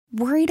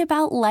Worried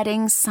about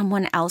letting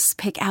someone else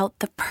pick out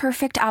the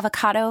perfect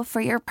avocado for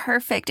your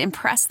perfect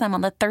impress them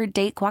on the third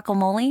date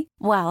guacamole?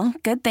 Well,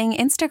 good thing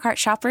Instacart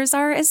shoppers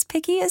are as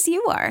picky as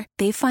you are.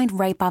 They find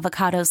ripe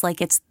avocados like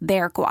it's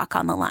their guac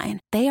on the line.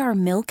 They are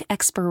milk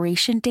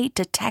expiration date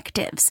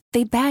detectives.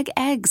 They bag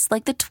eggs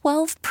like the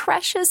 12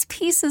 precious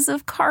pieces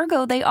of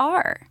cargo they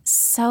are.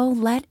 So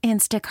let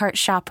Instacart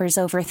shoppers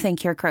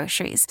overthink your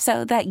groceries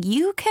so that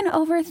you can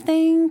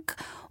overthink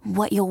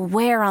what you'll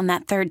wear on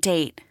that third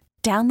date.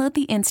 Download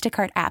the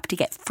Instacart app to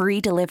get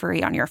free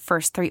delivery on your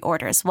first 3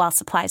 orders while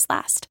supplies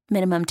last.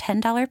 Minimum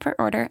 $10 per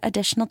order.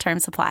 Additional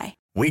terms apply.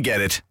 We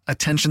get it.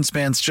 Attention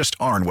spans just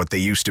aren't what they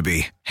used to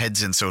be.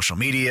 Heads in social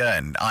media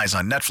and eyes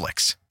on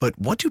Netflix. But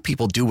what do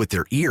people do with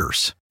their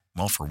ears?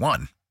 Well, for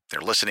one, they're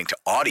listening to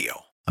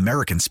audio.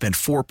 Americans spend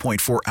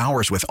 4.4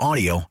 hours with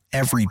audio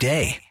every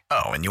day.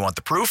 Oh, and you want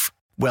the proof?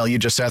 Well, you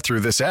just sat through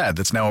this ad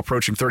that's now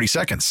approaching 30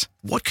 seconds.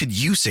 What could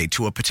you say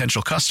to a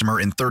potential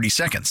customer in 30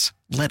 seconds?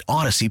 Let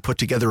Odyssey put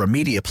together a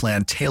media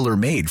plan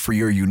tailor-made for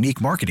your unique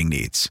marketing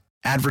needs.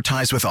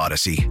 Advertise with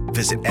Odyssey.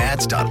 Visit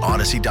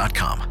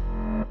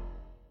ads.odyssey.com.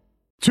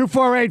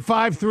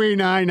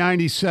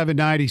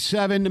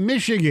 248-539-9797.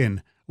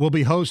 Michigan will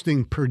be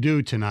hosting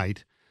Purdue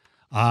tonight.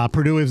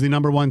 Purdue is the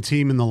number 1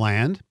 team in the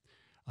land.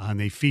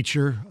 And they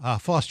feature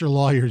Foster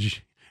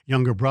Lawyer's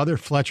younger brother,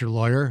 Fletcher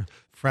Lawyer,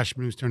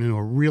 freshman who's turned into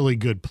a really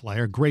good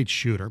player, great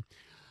shooter.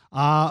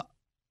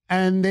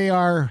 And they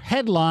are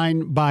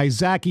headlined by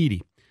Zach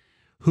Edey,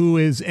 who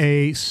is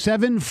a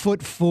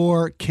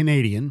 7'4"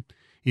 Canadian.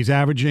 He's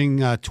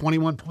averaging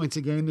 21 points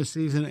a game this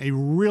season, a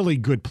really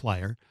good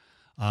player.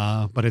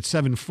 But at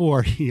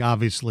 7'4", he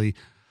obviously,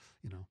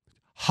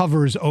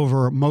 hovers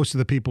over most of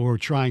the people who are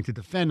trying to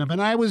defend him. And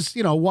I was,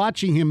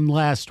 watching him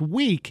last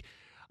week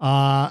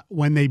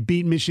when they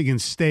beat Michigan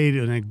State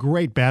in a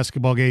great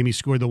basketball game. He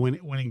scored the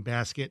winning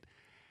basket.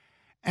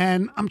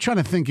 And I'm trying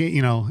to think,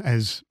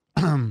 as,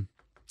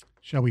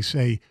 shall we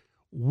say,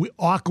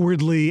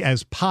 awkwardly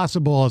as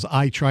possible as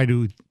I try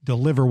to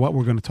deliver what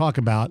we're going to talk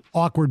about,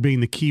 awkward being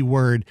the key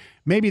word.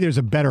 Maybe there's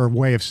a better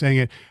way of saying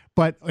it.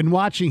 But in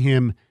watching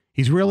him,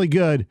 he's really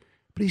good,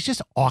 but he's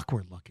just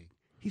awkward looking.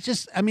 He's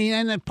just,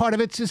 and part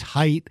of it's his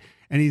height,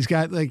 and he's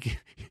got,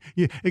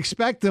 you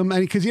expect him,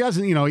 and because he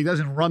doesn't, he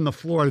doesn't run the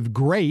floor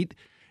great.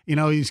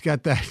 He's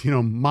got that,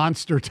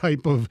 monster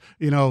type of,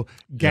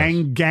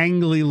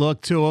 gangly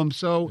look to him.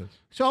 So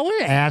I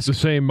want to ask.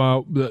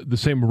 The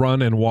same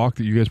run and walk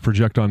that you guys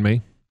project on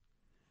me?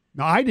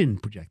 No, I didn't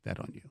project that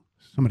on you.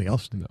 Somebody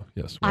else did. No,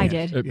 yes. Well, I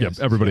did. Yes.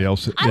 Everybody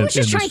else. I was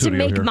just in the trying to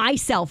make here.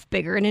 myself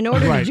bigger. And in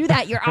order to do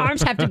that, your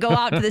arms have to go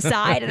out to the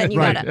side, and then you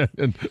got to.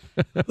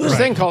 There's a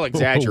thing called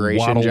exaggeration,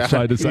 Waddle Jeff.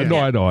 side to side. No,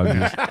 I know.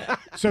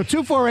 So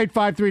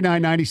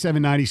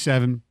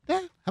 248-539-9797.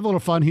 Have a little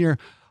fun here.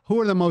 Who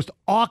are the most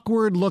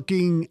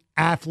awkward-looking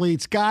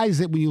athletes? Guys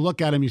that when you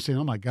look at them, you say,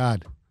 oh, my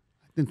God, I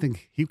didn't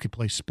think he could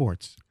play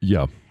sports.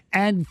 Yeah.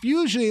 And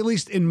usually, at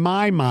least in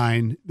my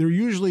mind, they're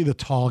usually the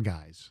tall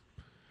guys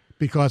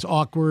because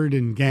awkward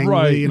and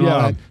gangly and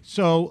all that.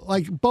 So,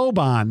 like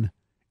Boban,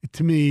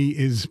 to me,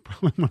 is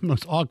probably one of the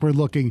most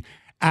awkward-looking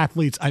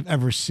athletes I've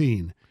ever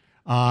seen.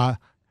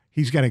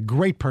 He's got a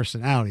great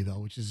personality, though,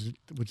 which is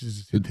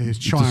his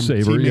charm.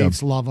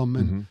 Teammates love him,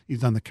 and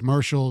he's done the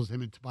commercials.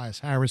 Him and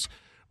Tobias Harris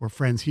were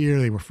friends here.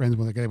 They were friends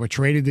when they were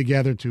traded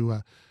together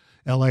to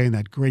L.A. in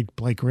that great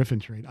Blake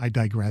Griffin trade. I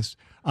digress.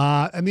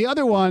 And the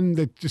other one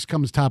that just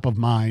comes top of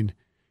mind,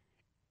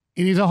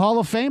 and he's a Hall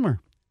of Famer,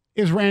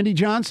 is Randy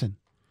Johnson.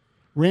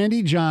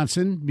 Randy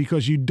Johnson,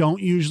 because you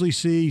don't usually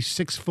see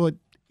 6'8",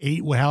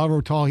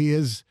 however tall he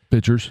is,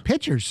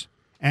 pitchers,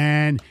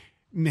 and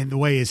the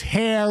way his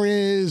hair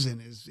is and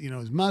his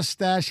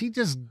mustache, he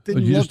just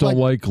didn't. You just don't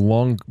like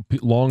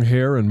long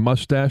hair and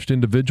mustached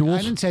individuals?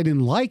 I didn't say I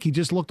didn't like. He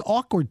just looked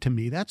awkward to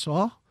me. That's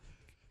all.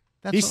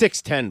 He's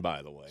 6'10",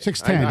 by the way.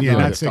 6'10", yeah,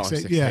 not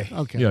 6'8". Yeah,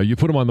 okay. Yeah, you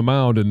put him on the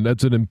mound, and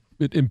that's an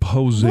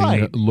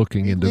imposing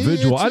looking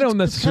individual. I don't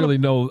necessarily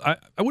know. I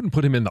wouldn't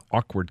put him in the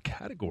awkward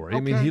category. Okay. I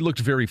mean, he looked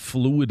very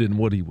fluid in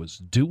what he was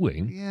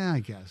doing. Yeah,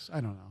 I guess.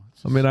 I don't know.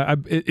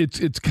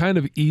 It's kind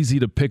of easy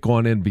to pick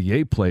on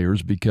NBA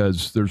players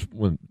because there's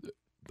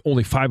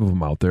only 5 of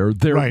them out there.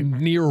 They're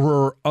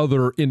nearer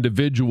other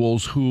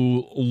individuals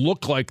who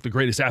look like the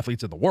greatest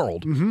athletes in the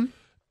world. Mm-hmm.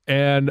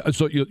 And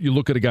so you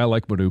look at a guy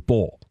like Manute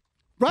Bol.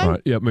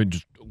 Right. Yeah,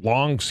 just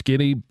long,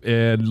 skinny,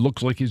 and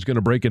looks like he's going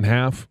to break in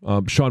half.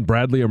 Sean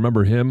Bradley, I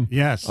remember him.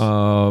 Yes. He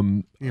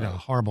had a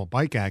horrible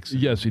bike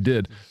accident. Yes, he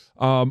did.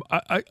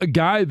 A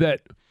guy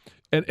that,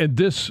 and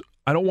this,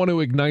 I don't want to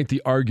ignite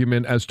the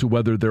argument as to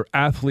whether they're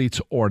athletes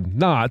or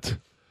not.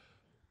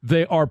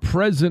 They are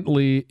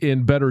presently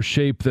in better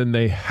shape than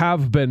they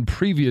have been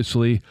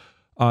previously.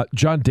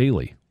 John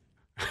Daly.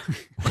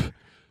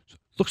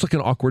 Looks like an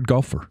awkward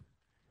golfer.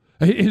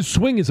 His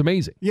swing is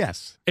amazing.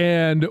 Yes.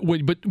 And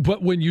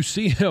but when you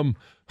see him,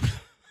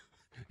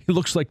 he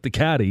looks like the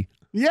caddy.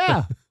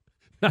 Yeah.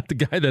 Not the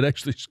guy that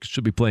actually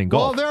should be playing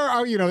golf. Well, there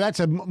are, that's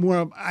more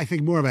of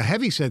a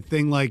heavyset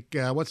thing like,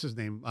 what's his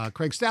name?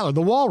 Craig Stallard,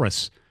 the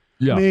Walrus.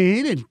 Yeah. I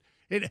mean,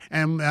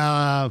 And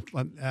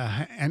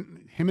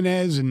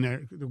Jimenez and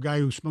the guy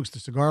who smokes the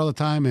cigar all the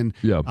time, and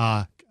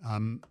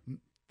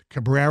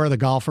Cabrera, the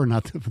golfer,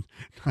 not the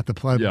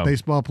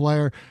baseball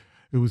player,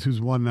 who's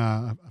won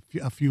a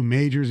few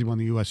majors. He won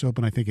the U.S.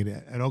 Open, I think,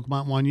 at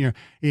Oakmont one year.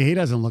 He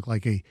doesn't look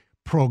like a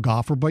pro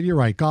golfer, but you're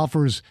right.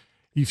 Golfers,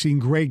 you've seen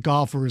great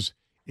golfers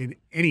in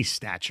any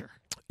stature.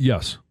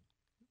 Yes.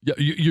 Yeah,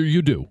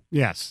 you do.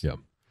 Yes. Yeah.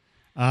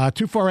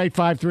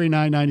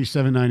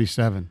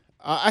 248-539-9797.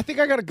 I think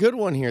I got a good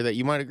one here that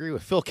you might agree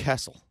with. Phil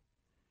Kessel.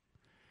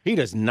 He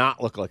does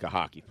not look like a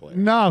hockey player.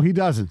 No, he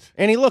doesn't.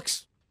 And he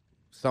looks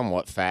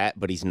somewhat fat,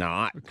 but he's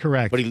not.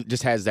 Correct. But he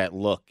just has that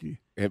look.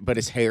 But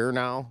his hair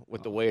now,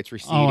 with the way it's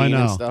receding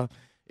and stuff,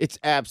 it's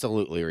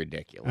absolutely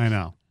ridiculous. I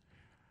know.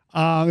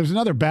 There's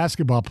another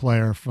basketball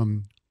player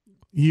from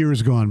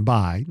years gone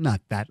by,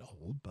 not that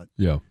old, but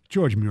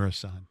George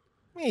Murison.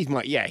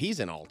 He's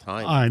an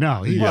all-time. I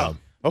know.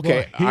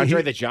 Okay,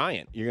 Andre the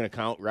Giant. You're going to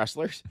count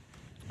wrestlers?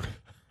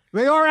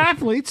 They are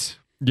athletes.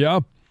 Yeah.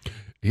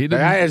 The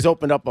guy has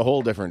opened up a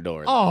whole different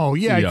door. Oh,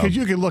 yeah, because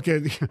you can look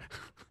at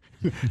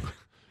the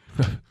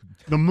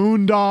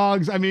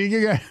Moondogs. I mean,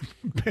 you got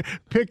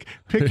pick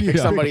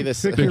somebody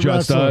this Big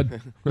John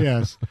Studd.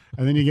 Yes.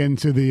 And then you get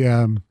into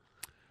the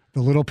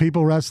little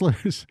people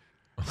wrestlers.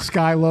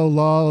 Skylo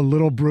Law,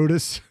 Little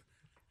Brutus.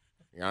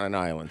 You're on an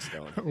island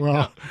still.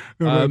 Well,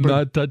 I'm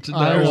not touching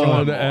that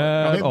one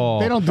at all.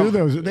 They don't do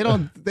those. They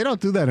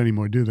don't do that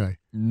anymore, do they?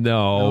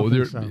 No,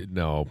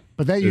 no.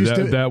 But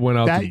that went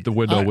out the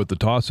window with the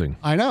tossing.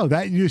 I know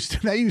that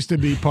used to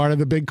be part of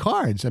the big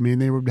cards. I mean,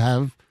 they would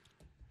have,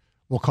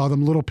 we'll call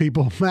them little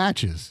people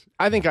matches.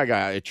 I think I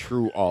got a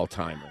true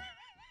all-timer,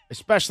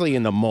 especially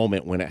in the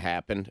moment when it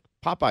happened.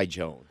 Popeye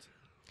Jones.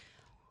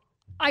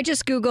 I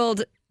just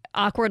Googled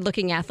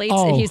awkward-looking athletes,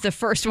 and he's the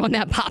first one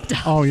that popped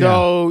up. Oh, yeah.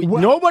 So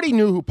nobody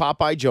knew who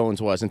Popeye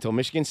Jones was until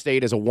Michigan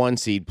State as a 1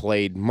 seed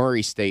played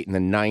Murray State in the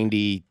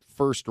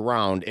 91st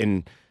round,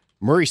 and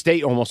Murray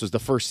State almost was the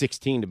first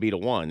 16 to beat a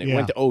 1. It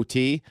went to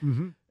OT,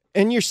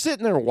 and you're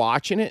sitting there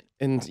watching it,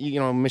 and,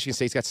 Michigan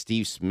State's got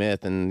Steve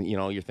Smith, and,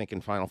 you're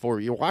thinking Final Four.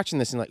 You're watching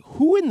this and like,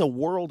 who in the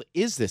world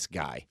is this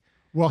guy?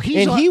 Well,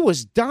 he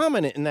was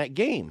dominant in that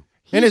game.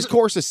 And, of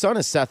course, his son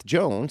is Seth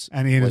Jones.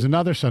 And he has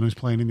another son who's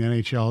playing in the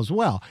NHL as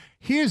well.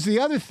 Here's the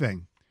other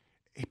thing.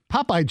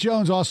 Popeye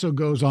Jones also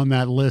goes on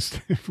that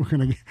list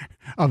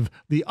of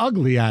the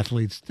ugly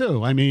athletes,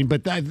 too. I mean,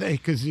 but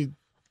because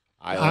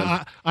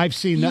I've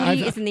seen that.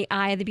 Beauty is in the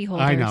eye of the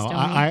beholder. I know.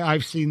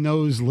 I've seen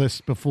those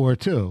lists before,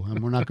 too.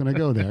 And we're not going to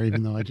go there,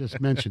 even though I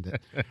just mentioned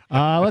it.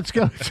 Let's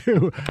go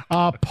to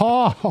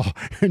Paul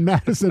in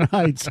Madison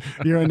Heights.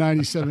 You're a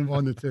 97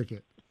 on the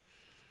ticket.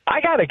 I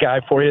got a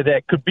guy for you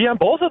that could be on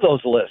both of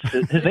those lists.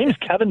 His name is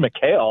Kevin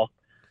McHale,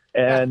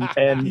 and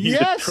he's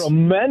a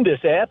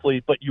tremendous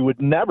athlete, but you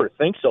would never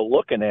think so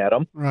looking at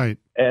him. Right.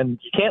 And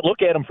you can't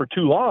look at him for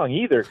too long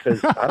either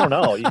because, I don't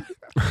know. You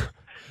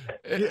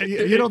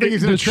don't think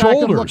he's an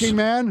attractive-looking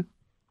man?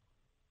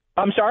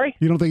 I'm sorry?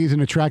 You don't think he's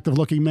an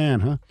attractive-looking man,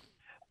 huh?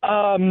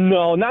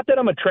 No, not that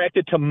I'm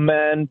attracted to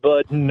men,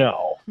 but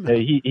no.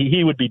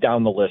 He would be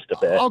down the list a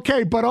bit.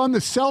 Okay, but on the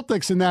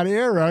Celtics in that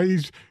era,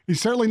 he's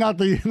certainly not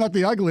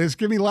the ugliest.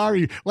 Give me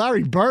Larry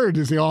Bird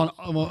is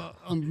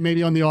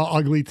maybe on the all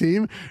ugly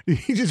team.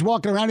 He's just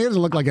walking around. He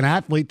doesn't look like an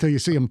athlete till you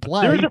see him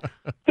play.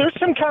 There's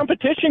some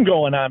competition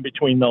going on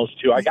between those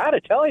two. I got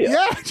to tell you.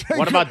 Yeah.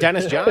 What about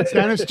Dennis Johnson?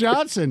 Dennis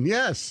Johnson,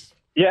 yes.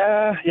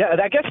 Yeah.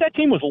 I guess that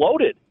team was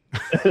loaded.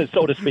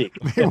 So to speak.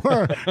 They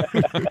were.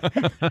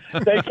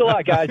 Thanks a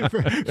lot, guys.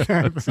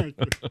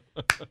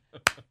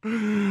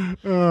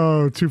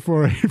 Oh,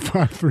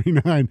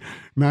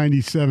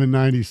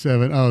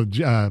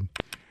 248-539-9797.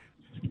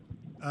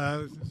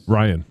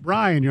 Ryan,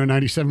 you're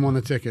 97 on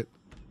the ticket.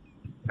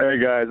 Hey,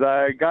 guys.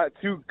 I got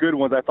two good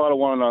ones. I thought of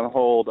one on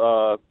hold.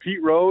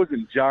 Pete Rose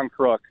and John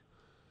Kruk.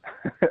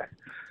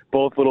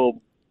 Both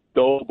little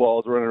dough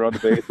balls running around the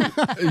base.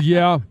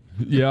 Yeah.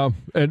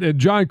 And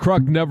John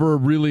Kruk never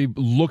really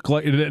looked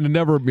like, and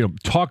never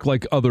talked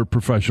like other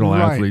professional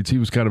athletes. He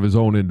was kind of his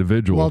own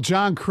individual. Well,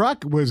 John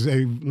Kruk was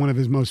one of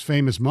his most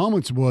famous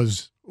moments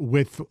was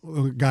with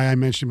the guy I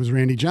mentioned was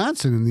Randy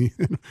Johnson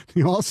in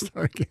the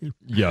All-Star game.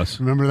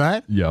 Yes. Remember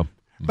that? Yeah.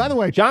 By the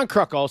way, John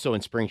Kruk also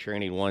in spring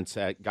training once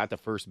got to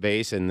first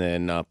base and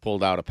then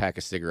pulled out a pack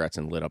of cigarettes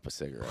and lit up a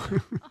cigarette.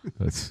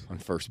 That's on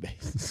first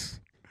base.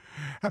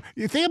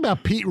 You think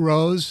about Pete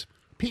Rose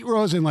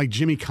and like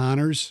Jimmy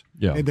Connors,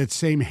 had that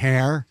same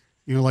hair,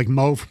 like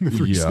Mo from the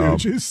Three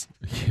Stooges.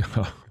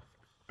 Yeah.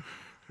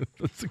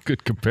 That's a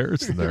good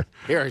comparison there.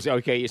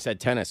 Okay, you said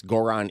tennis,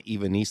 Goran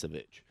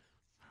Ivanisevic.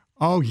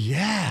 Oh,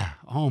 yeah.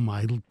 Oh,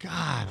 my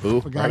God. Who?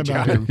 I forgot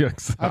about him.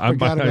 Yes.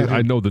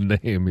 I know the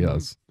name,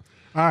 yes.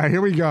 All right,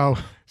 here we go.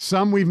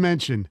 Some we've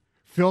mentioned.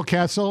 Phil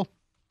Kessel.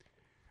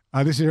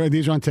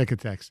 These are on Ticket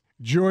Text.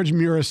 George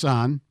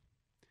Murison.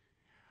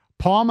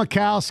 Paul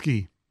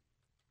Mikowski.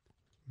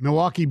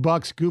 Milwaukee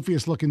Bucks,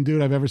 goofiest looking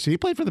dude I've ever seen. He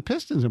played for the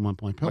Pistons at one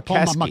point. Paul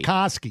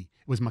McCoskey. It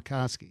was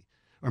McCoskey.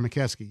 Or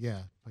McKeskey,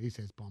 yeah. He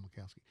says Paul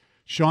McCoskey.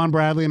 Sean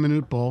Bradley and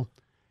Manute Bull.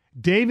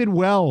 David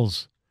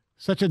Wells,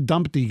 Such a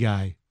Dumpty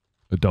guy.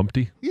 A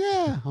Dumpty?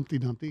 Yeah, Humpty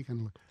Dumpty.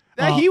 Kind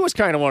of. He was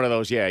kind of one of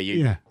those,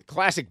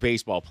 classic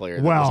baseball player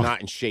that was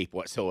not in shape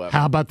whatsoever.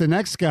 How about the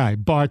next guy,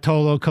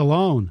 Bartolo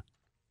Colon?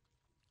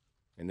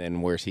 And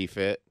then where's he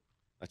fit?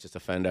 Let's just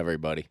offend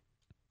everybody.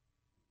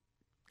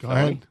 Go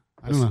ahead.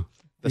 I don't know.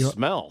 The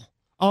smell.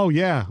 Oh,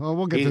 yeah. Well,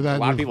 we'll get to that. A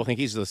lot of people think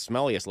he's the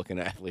smelliest looking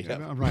athlete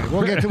ever. Right.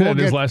 We'll get to and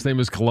his last name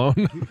is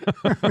Cologne.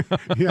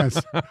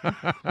 Yes.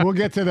 We'll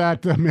get to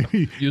that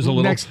maybe Use a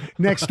little.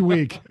 next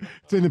week.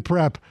 It's in the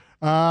prep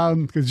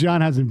because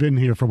John hasn't been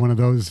here for one of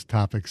those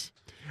topics.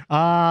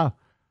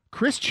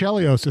 Chris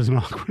Chelios is an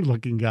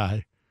awkward-looking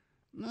guy.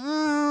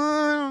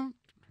 I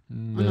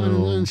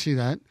didn't see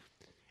that.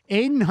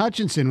 Aiden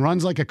Hutchinson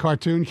runs like a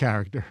cartoon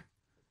character.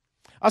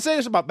 I'll say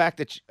this about back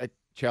to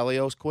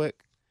Chelios quick.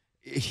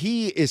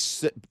 He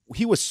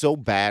was so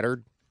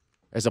battered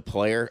as a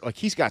player. Like,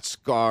 he's got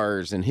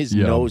scars and his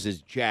nose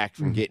is jacked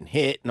from getting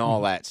hit and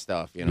all that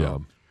stuff, Yeah.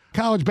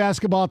 College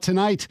basketball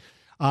tonight.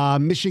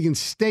 Michigan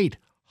State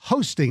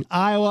hosting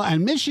Iowa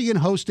and Michigan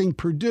hosting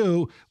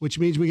Purdue, which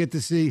means we get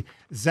to see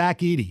Zach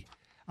Edey.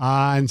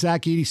 And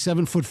Zach Edey,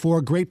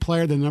 7'4", great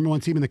player, the number one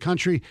team in the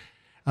country.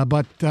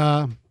 But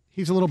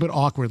he's a little bit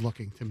awkward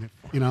looking to me,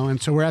 and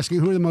so we're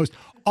asking who are the most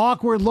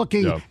awkward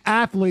looking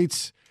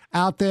athletes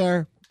out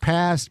there,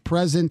 past,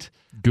 present.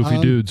 Goofy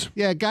dudes.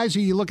 Yeah, guys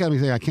who you look at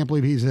and say, I can't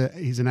believe he's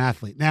an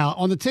athlete. Now,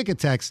 on the ticket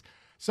text,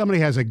 somebody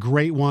has a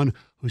great one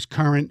who's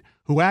current,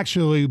 who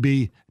actually will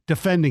be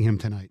defending him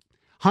tonight.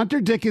 Hunter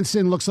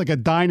Dickinson looks like a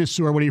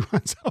dinosaur when he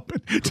runs up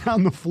and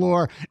down the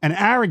floor. An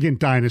arrogant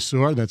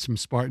dinosaur. That's from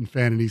Spartan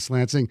fan in East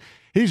Lansing.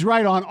 He's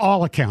right on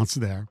all accounts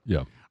there.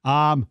 Yeah.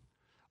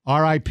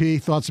 R.I.P.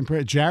 Thoughts and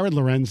prayers. Jared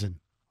Lorenzen.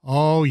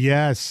 Oh,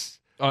 yes.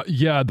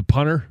 The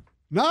punter.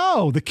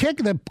 No,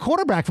 the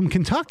quarterback from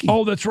Kentucky.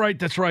 Oh, that's right.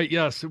 That's right.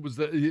 Yes, it was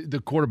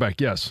the quarterback.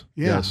 Yes.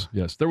 Yeah.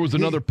 Yes. There was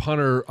another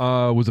punter.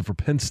 Was it for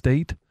Penn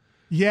State?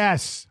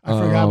 Yes. I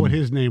forgot what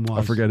his name was.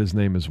 I forget his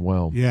name as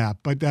well. Yeah,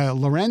 but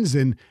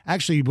Lorenzen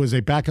actually was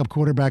a backup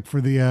quarterback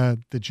for the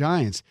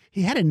Giants.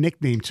 He had a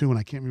nickname, too, and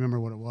I can't remember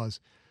what it was.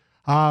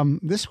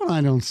 This one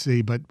I don't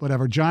see, but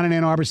whatever. John in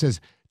Ann Arbor says,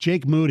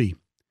 Jake Moody.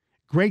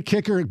 Great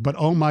kicker, but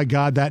oh, my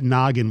God, that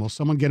noggin. Will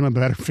someone get him a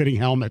better fitting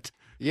helmet?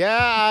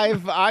 Yeah,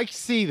 I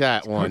see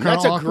that one.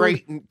 That's a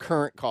great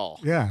current call.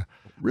 Yeah.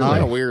 Really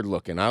kind of weird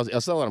looking. I'll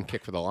still let him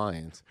kick for the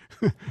Lions.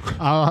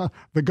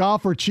 The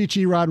golfer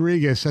Chichi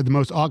Rodriguez had the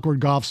most awkward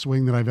golf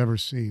swing that I've ever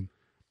seen.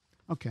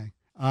 Okay.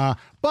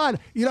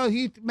 But,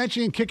 he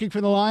mentioned kicking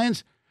for the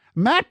Lions.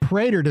 Matt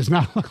Prater does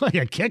not look like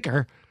a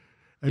kicker.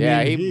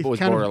 He was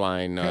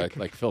borderline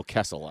like Phil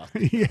Kessel out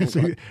there. Yes,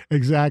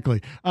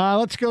 exactly.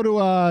 Let's go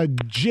to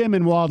Jim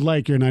in Walled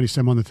Lake. You're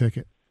 97 on the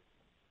ticket.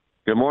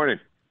 Good morning.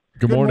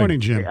 Good morning,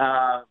 Jim.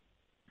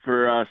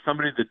 For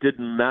somebody that did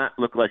not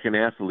look like an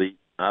athlete,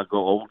 I'll go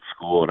old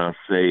school and I'll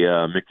say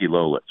Mickey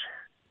Lolich.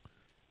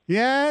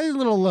 Yeah, a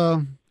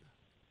little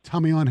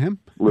tummy on him.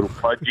 A little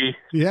pudgy.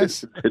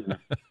 Yes.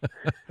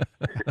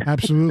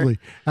 Absolutely.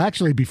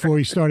 Actually, before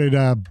he started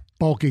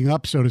bulking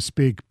up, so to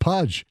speak,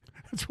 Pudge.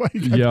 That's why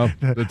he got,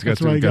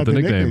 that's why he got the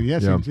nickname.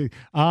 Yes,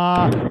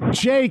 yeah.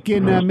 Jake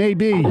in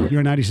Maybe.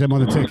 You're 97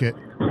 on the ticket.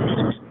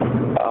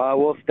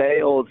 We'll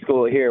stay old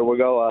school here. We'll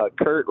go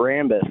Kurt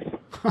Rambis.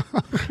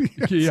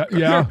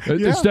 Yeah.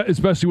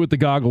 Especially with the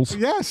goggles.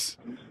 Yes.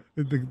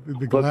 The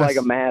looks like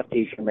a math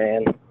teacher,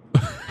 man.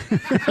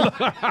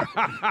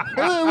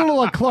 A little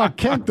like Clark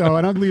Kent, though.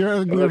 An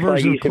uglier looks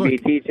version like he of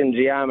should be teaching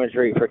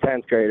geometry for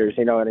 10th graders.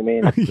 You know what I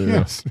mean?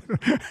 Yes.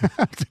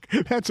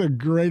 That's a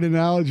great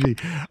analogy.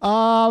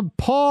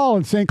 Paul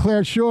in St.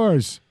 Clair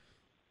Shores.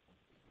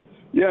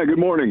 Yeah, good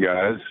morning,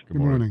 guys. Good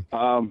morning.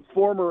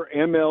 Former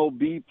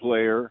MLB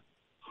player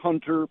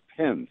Hunter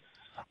Pence.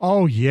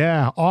 Oh,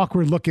 yeah.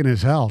 Awkward looking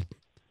as hell.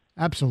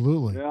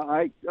 Absolutely. Yeah,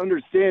 I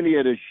understand he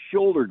had a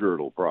shoulder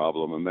girdle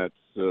problem, and that's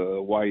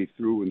why he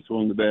threw and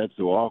swung the bat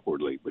so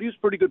awkwardly. But he was a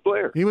pretty good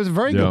player. He was a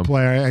very good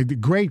player. A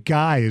great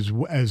guy as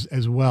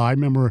well. I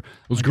remember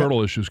those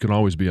girdle issues can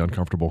always be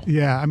uncomfortable.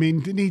 Yeah, I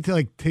mean, didn't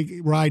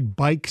he ride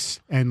bikes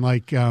and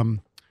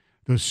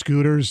those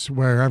scooters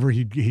wherever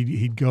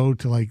he'd go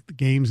to like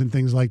games and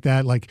things like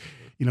that, like.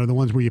 The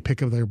ones where you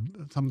pick up one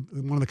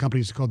of the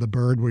companies is called The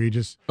Bird, where you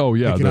just pick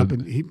it up.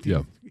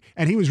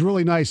 And he was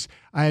really nice.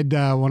 I had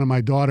one of my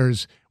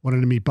daughters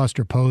wanted to meet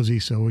Buster Posey,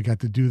 so we got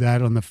to do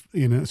that on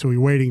the so we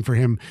were waiting for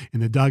him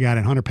in the dugout,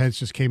 and Hunter Pence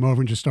just came over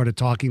and just started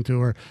talking to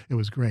her. It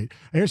was great.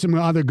 Here's some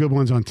other good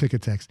ones on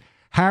Ticket Text.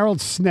 Harold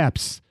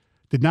Sneps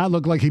did not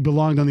look like he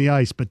belonged on the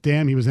ice, but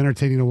damn, he was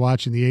entertaining to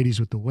watch in the 80s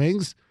with the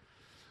Wings.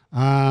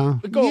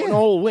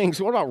 Old Wings.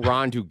 What about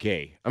Ron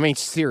Duguay? I mean,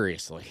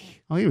 seriously.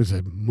 Oh, he was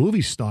a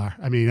movie star.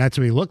 I mean, that's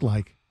what he looked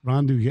like.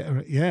 Ron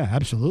Duguay. Yeah,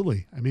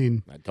 absolutely. I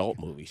mean, adult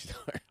movie star.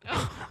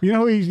 You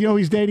know who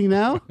he's dating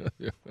now?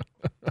 You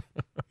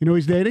know who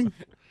he's dating?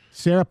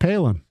 Sarah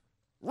Palin.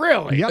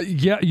 Really? Yep.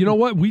 Yeah. You know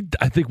what?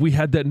 I think we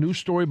had that news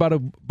story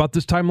about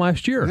this time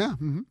last year. Yeah.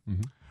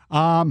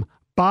 Mm-hmm.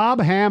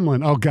 Bob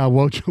Hamlin. Oh God,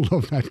 won't you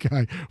love that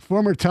guy?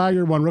 Former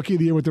Tiger, won Rookie of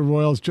the Year with the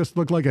Royals. Just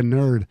looked like a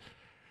nerd.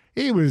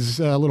 He was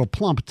a little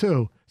plump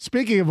too.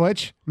 Speaking of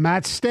which,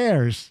 Matt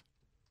Stairs,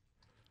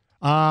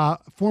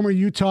 former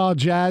Utah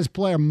Jazz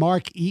player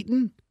Mark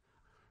Eaton.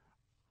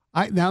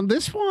 Now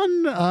this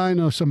one, I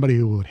know somebody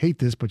who would hate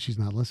this, but she's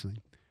not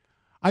listening.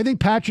 I think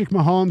Patrick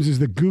Mahomes is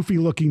the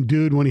goofy-looking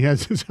dude when he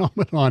has his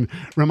helmet on.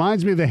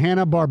 Reminds me of the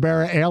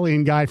Hanna-Barbera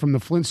alien guy from the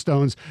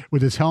Flintstones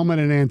with his helmet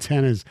and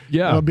antennas.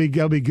 Yeah. That'll be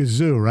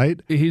Gazoo, right?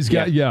 He's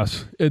got,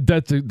 yes.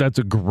 That's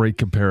a great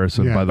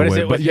comparison, by the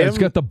way. But it's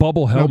got the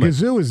bubble helmet. No,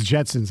 Gazoo is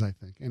Jetsons, I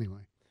think. Anyway.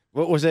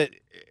 What was it?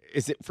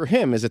 Is it for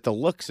him? Is it the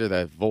looks or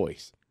the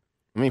voice?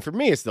 I mean, for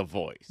me, it's the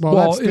voice. Well,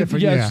 that's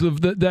different. Yes,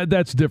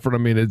 that's different.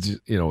 I mean,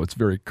 it's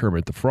very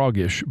Kermit the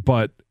Frog-ish,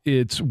 but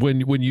it's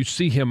when you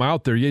see him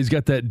out there, he's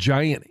got that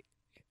giant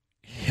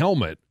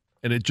helmet,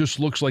 and it just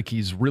looks like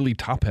he's really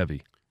top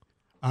heavy.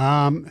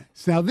 Now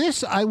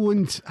this, I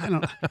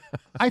don't.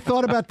 I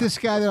thought about this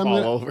guy that I'm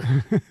over.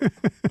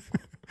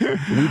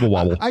 Weeble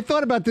wobble. I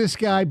thought about this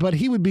guy, but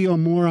he would be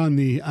more on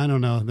the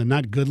the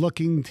not good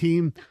looking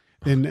team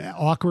than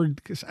awkward.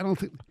 Because I don't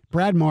think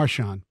Brad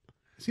Marchand.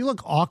 Does he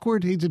look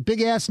awkward? He's a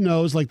big ass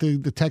nose, like the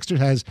texter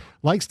has.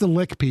 Likes to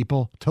lick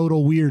people.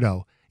 Total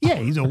weirdo. Yeah,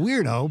 he's a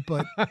weirdo.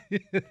 But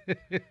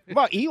what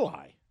about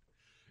Eli?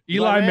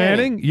 Eli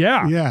Manning?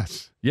 Yeah.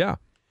 Yes. Yeah.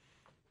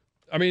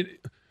 I mean,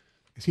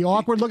 is he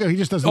awkward looking? He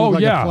just doesn't look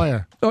like a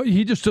player. Oh,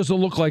 he just doesn't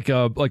look like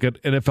an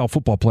NFL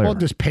football player. Well,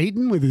 does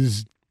Peyton with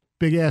his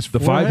big ass the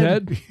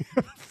forehead?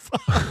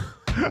 5 head?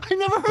 I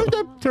never heard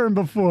that term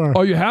before.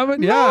 Oh, you haven't?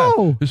 No.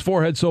 Yeah. His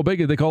forehead's so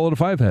big they call it a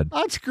 5 head.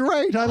 That's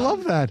great. I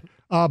love that.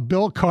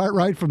 Bill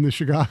Cartwright from the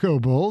Chicago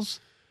Bulls.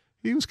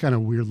 He was kind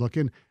of weird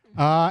looking.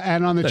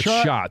 And on the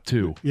shot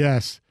too.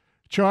 Yes.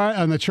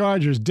 On the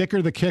Chargers,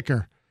 Dicker the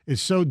kicker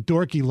is so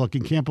dorky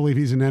looking. Can't believe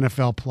he's an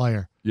NFL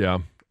player. Yeah.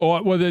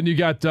 Oh, well, then you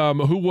got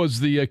who was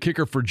the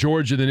kicker for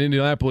Georgia and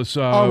Indianapolis?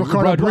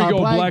 Rodrigo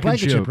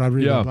Blankenship.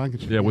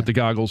 Blankenship. Yeah, with the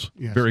goggles.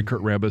 Yes. Very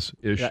Kurt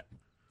Rambis-ish. Is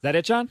that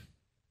it, John?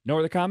 No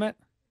other comment?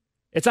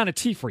 It's on a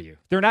T for you.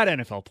 They're not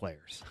NFL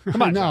players.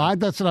 Come on. No,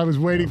 that's what I was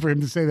waiting for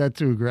him to say that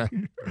too,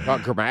 Greg.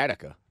 About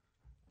Grammatica.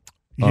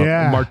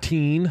 Yeah.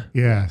 Martine.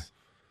 Yes.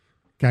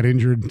 Got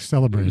injured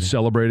celebrating.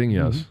 Celebrating,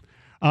 yes.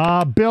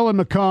 Bill and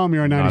Macomb,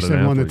 you're a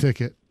 97 on the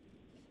ticket.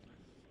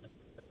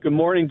 Good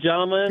morning,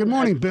 gentlemen. Good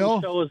morning,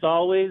 Bill. Show as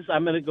always.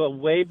 I'm going to go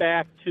way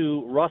back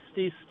to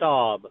Rusty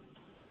Staub.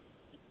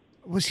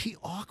 Was he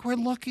awkward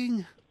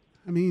looking?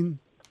 I mean,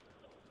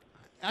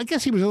 I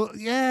guess he was,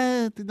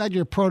 not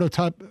your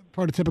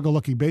prototypical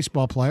looking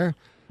baseball player.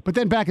 But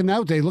then back in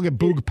that day, look at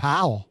Boog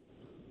Powell.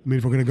 I mean,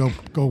 if we're going to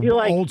go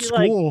old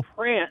school.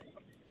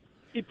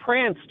 He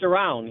pranced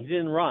around. He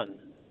didn't run.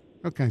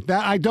 Okay.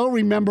 I don't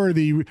remember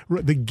the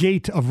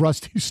gait of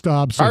Rusty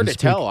Staub. So Hard to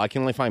tell. I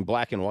can only find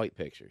black and white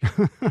pictures.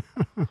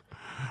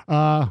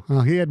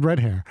 Well, he had red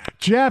hair.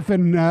 Jeff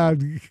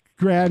and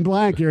Grand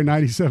Blanc, you're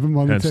 97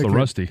 on the ticket. That's the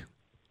Rusty.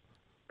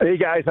 Hey,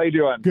 guys. How you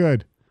doing?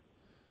 Good.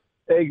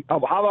 Hey, how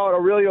about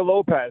Aurelio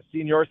Lopez,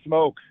 Senor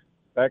Smoke,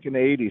 back in the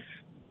 80s?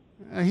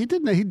 He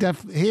didn't.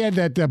 He had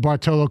that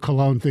Bartolo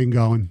Colon thing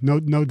going.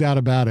 No doubt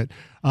about it.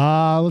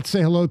 Let's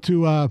say hello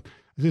to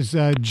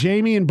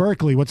Jamie in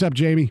Berkeley. What's up,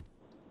 Jamie?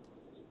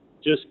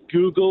 Just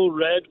Google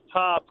Red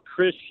Pop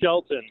Chris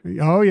Shelton.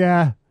 Oh,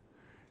 yeah.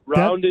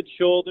 Rounded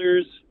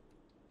shoulders,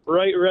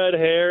 bright red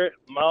hair,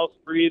 mouth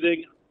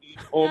breathing,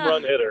 home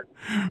run hitter.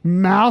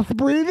 Mouth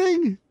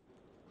breathing?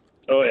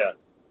 Oh, yeah.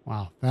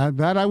 Wow.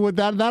 That I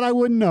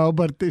wouldn't know,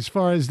 but as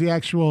far as the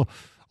actual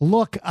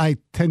look, I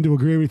tend to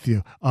agree with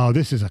you. Oh,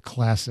 this is a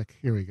classic.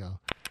 Here we go.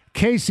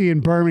 Casey in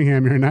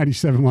Birmingham, you're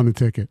 97 on the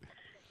ticket.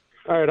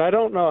 All right, I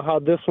don't know how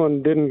this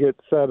one didn't get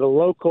said. A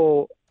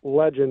local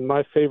legend,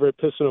 my favorite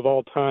Piston of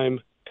all time,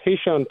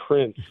 Tayshaun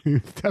Prince.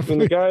 And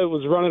the guy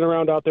was running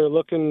around out there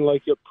looking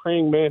like a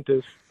praying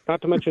mantis,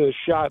 not to mention his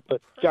shot,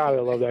 but God, I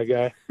love that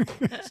guy.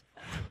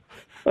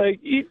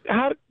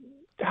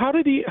 How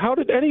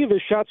did any of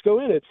his shots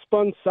go in? It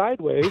spun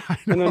sideways.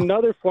 And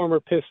another former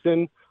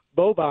Piston,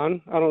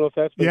 Boban, I don't know if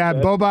that's been said.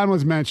 Boban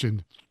was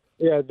mentioned.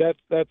 Yeah,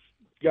 that's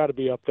got to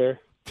be up there.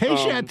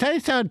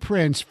 Tayshaun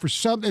Prince,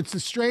 it's the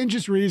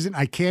strangest reason.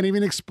 I can't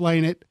even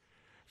explain it.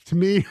 To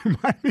me,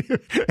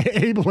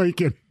 Abe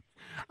Lincoln.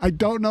 I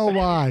don't know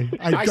why.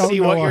 I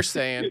see what you're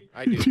saying.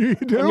 I do. You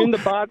do? I mean,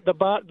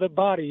 the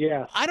body,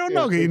 yeah. I don't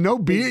know. No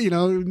beard,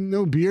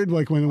 no beard.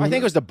 Like when I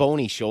think it was the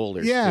bony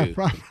shoulders. Yeah, too.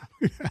 probably.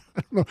 I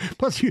don't know.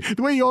 Plus, the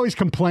way you always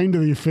complain to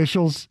the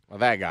officials. Well,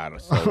 that got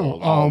us. So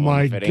oh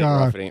my God! If it ain't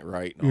rough, it ain't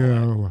right.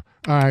 Yeah. All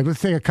right,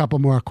 let's take a couple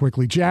more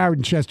quickly. Jared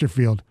in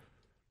Chesterfield.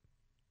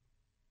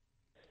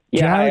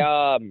 Yeah. Jared?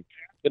 Hi,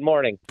 good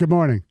morning. Good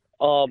morning.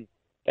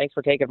 Thanks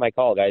for taking my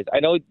call, guys. I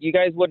know you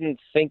guys wouldn't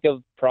think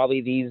of probably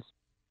these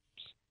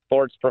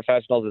sports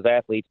professionals as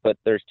athletes, but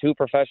there's two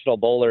professional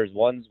bowlers.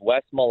 One's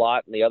Wes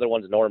Malott and the other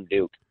one's Norm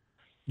Duke.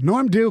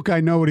 Norm Duke, I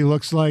know what he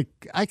looks like.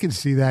 I can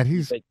see that.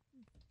 He's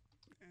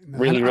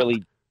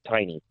really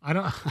tiny.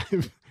 I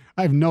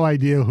have no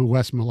idea who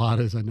Wes Malott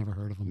is. I never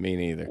heard of him. Me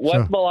neither.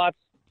 Wes Malott's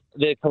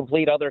the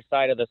complete other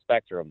side of the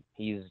spectrum.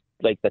 He's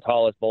like the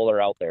tallest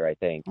bowler out there, I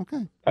think.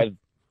 Okay.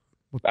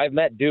 I've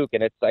met Duke,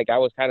 and it's like I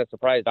was kind of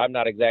surprised. I'm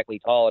not exactly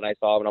tall, and I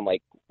saw him, and I'm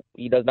like,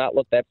 he does not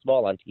look that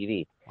small on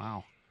TV.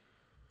 Wow.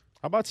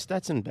 How about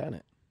Stetson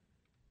Bennett?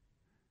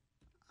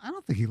 I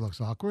don't think he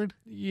looks awkward.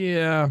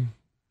 Yeah.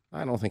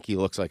 I don't think he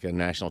looks like a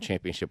national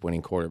championship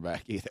winning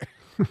quarterback either.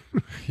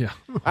 Yeah.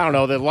 I don't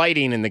know. The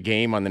lighting in the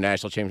game on the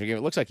national championship game,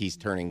 it looks like he's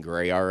turning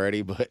gray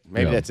already, but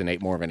maybe that's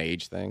more of an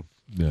age thing.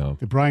 Yeah.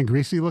 Did Brian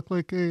Griese look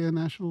like a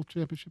national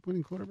championship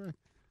winning quarterback?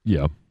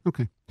 Yeah.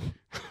 Okay.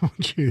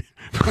 Gee,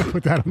 I'll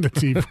put that on the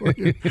tee for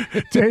you.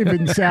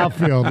 David in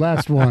Southfield,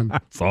 last one.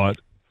 Saw it.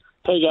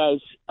 Hey, guys.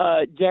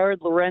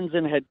 Jared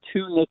Lorenzen had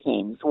two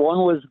nicknames. One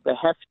was the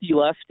Hefty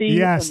Lefty.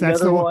 Yes, and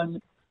that's the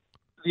one.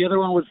 The other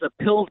one was the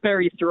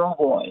Pillsbury Throw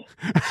Boy.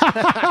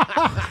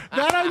 That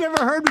I've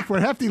never heard before.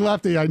 Hefty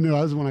Lefty, I knew.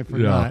 That was the one I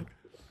forgot.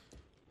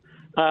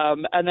 Yeah.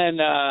 And then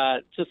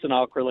just an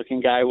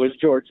awkward-looking guy was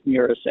George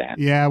Murasant.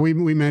 Yeah, we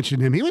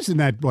mentioned him. He was in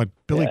that,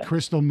 Billy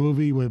Crystal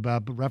movie with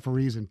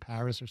referees in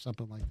Paris or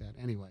something like that.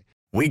 Anyway.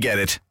 We get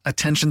it.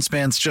 Attention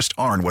spans just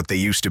aren't what they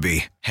used to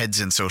be. Heads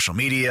in social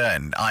media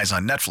and eyes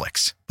on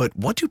Netflix. But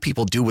what do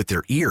people do with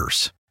their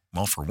ears?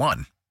 Well, for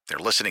one, they're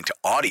listening to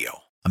audio.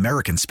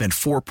 Americans spend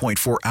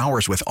 4.4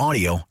 hours with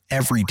audio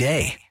every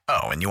day.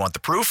 Oh, and you want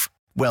the proof?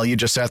 Well, you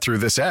just sat through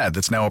this ad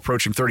that's now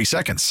approaching 30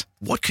 seconds.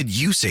 What could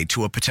you say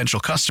to a potential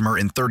customer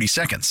in 30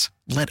 seconds?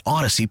 Let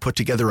Odyssey put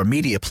together a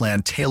media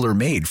plan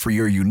tailor-made for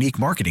your unique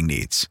marketing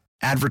needs.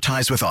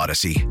 Advertise with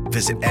Odyssey.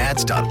 Visit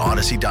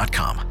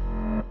ads.odyssey.com.